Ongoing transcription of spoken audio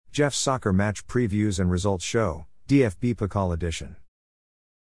Jeff's Soccer Match Previews and Results Show, DFB Pokal Edition.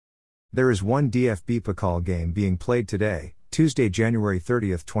 There is one DFB Pokal game being played today, Tuesday, January 30,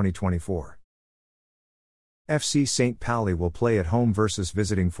 2024. FC St. Pauli will play at home versus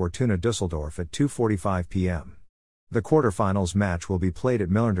visiting Fortuna Düsseldorf at 2:45 p.m. The quarterfinals match will be played at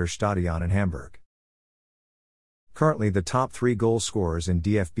Millerner Stadion in Hamburg. Currently the top 3 goal scorers in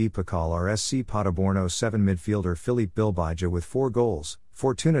DFB Pokal are SC Paderborn 07 midfielder Philippe Bilbija with 4 goals,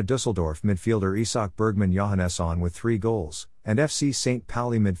 Fortuna Düsseldorf midfielder Isak Bergman Johannesson with 3 goals, and FC St.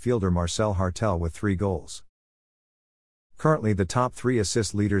 Pauli midfielder Marcel Hartel with 3 goals. Currently the top 3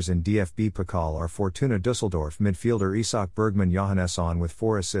 assist leaders in DFB Pokal are Fortuna Düsseldorf midfielder Isak Bergman Johannesson with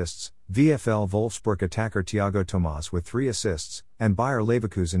 4 assists, VfL Wolfsburg attacker Thiago Tomas with 3 assists, and Bayer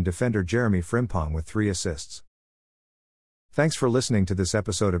Leverkusen defender Jeremy Frimpong with 3 assists. Thanks for listening to this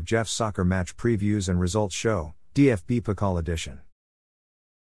episode of Jeff's Soccer Match Previews and Results Show, DFB Pokal Edition.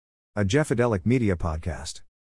 A Jeffadelic Media Podcast.